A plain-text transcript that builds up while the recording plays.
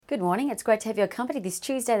Good morning. It's great to have your company this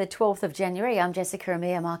Tuesday, the 12th of January. I'm Jessica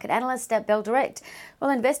Amir, market analyst at Bell Direct. Well,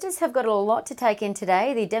 investors have got a lot to take in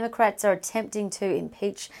today. The Democrats are attempting to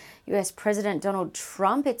impeach US President Donald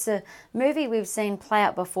Trump. It's a movie we've seen play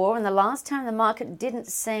out before, and the last time the market didn't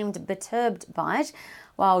seem perturbed by it,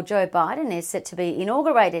 while Joe Biden is set to be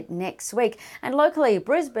inaugurated next week. And locally,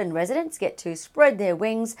 Brisbane residents get to spread their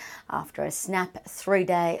wings after a snap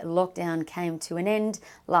 3-day lockdown came to an end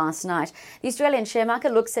last night. The Australian share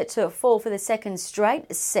market looks set to fall for the second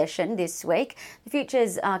straight session this week. The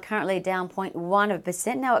futures are currently down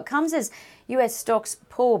 0.1%. Now, it comes as US stocks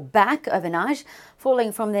pull back overnight,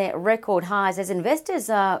 falling from their record highs as investors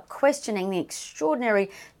are questioning the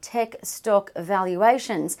extraordinary tech stock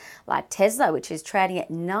valuations like Tesla, which is trading at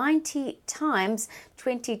 90 times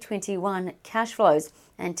 2021 cash flows.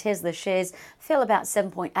 And Tesla shares fell about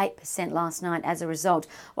 7.8% last night as a result,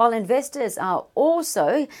 while investors are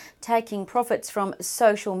also taking profits from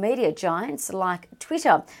social media giants like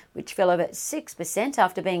Twitter, which fell over 6%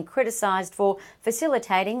 after being criticised for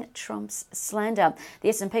facilitating Trump's slander. The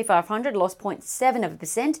S&P 500 lost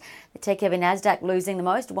 0.7%, the tech-heavy Nasdaq losing the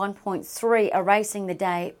most, 1.3%, erasing the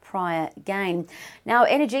day prior gain. Now,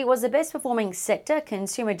 energy was the best performing sector,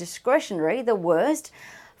 consumer discretionary the worst.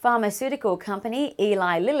 Pharmaceutical company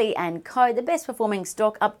Eli Lilly and Co., the best performing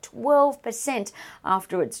stock, up 12%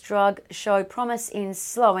 after its drug showed promise in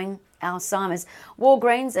slowing Alzheimer's.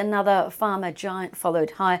 Walgreens, another pharma giant, followed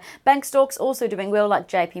higher. Bank stocks also doing well, like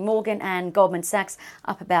JP Morgan and Goldman Sachs,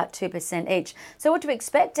 up about 2% each. So what to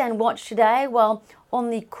expect and watch today? Well, on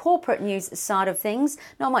the corporate news side of things,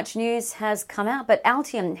 not much news has come out, but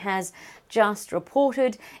Altium has just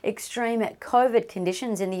reported extreme COVID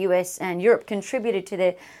conditions in the US and Europe contributed to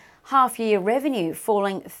their half-year revenue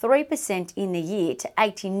falling 3% in the year to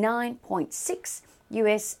 $89.6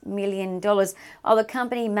 million, while the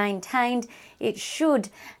company maintained it should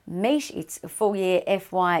meet its full-year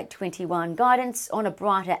FY21 guidance on a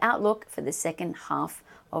brighter outlook for the second half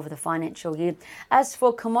of the financial year. As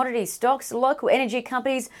for commodity stocks, local energy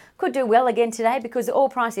companies could do well again today because the oil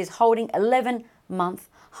price is holding 11-month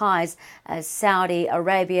highs as Saudi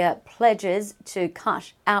Arabia pledges to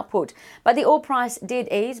cut output. But the oil price did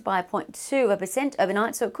ease by 0.2%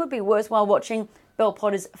 overnight, so it could be worthwhile watching Bell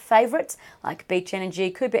Potter's favourites like Beach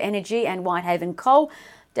Energy, Cooper Energy and Whitehaven Coal.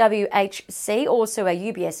 WHC, also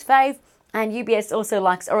a UBS fave, and UBS also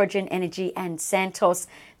likes Origin Energy and Santos.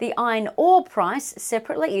 The iron ore price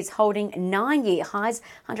separately is holding 9-year highs,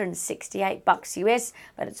 $168 US,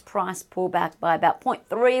 but its price pulled back by about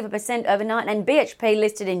 0.3% overnight. And BHP,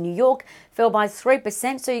 listed in New York, fell by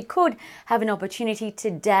 3%. So you could have an opportunity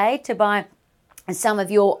today to buy some of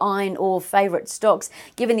your iron ore favourite stocks,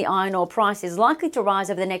 given the iron ore price is likely to rise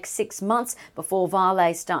over the next 6 months before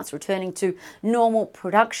Vale starts returning to normal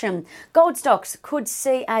production. Gold stocks could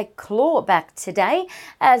see a claw back today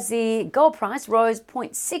as the gold price rose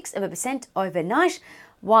 0.6% overnight,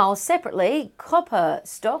 while separately copper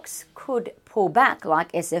stocks could pull back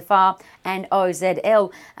like SFR and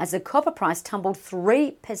OZL as the copper price tumbled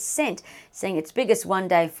 3%, seeing its biggest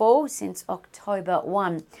one-day fall since October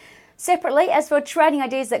 1. Separately, as for trading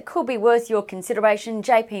ideas that could be worth your consideration,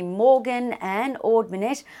 JP Morgan and Ord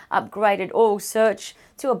Minnett upgraded Oil Search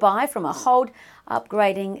to a buy from a hold,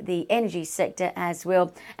 upgrading the energy sector as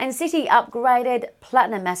well. And Citi upgraded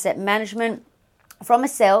Platinum Asset Management from a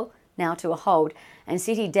sell now to a hold. And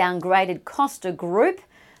Citi downgraded Costa Group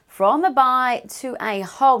from a buy to a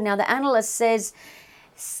hold. Now, the analyst says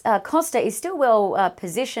Costa is still well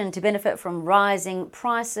positioned to benefit from rising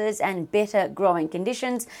prices and better growing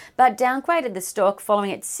conditions, but downgraded the stock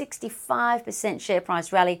following its 65% share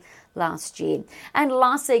price rally last year. And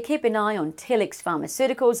lastly, keep an eye on Telix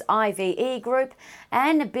Pharmaceuticals, IVE Group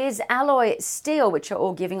and Biz Alloy Steel, which are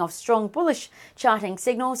all giving off strong bullish charting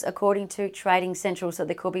signals according to Trading Central, so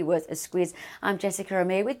they could be worth a squeeze. I'm Jessica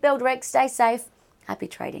Amir with Bell Direct. Stay safe. Happy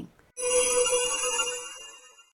trading.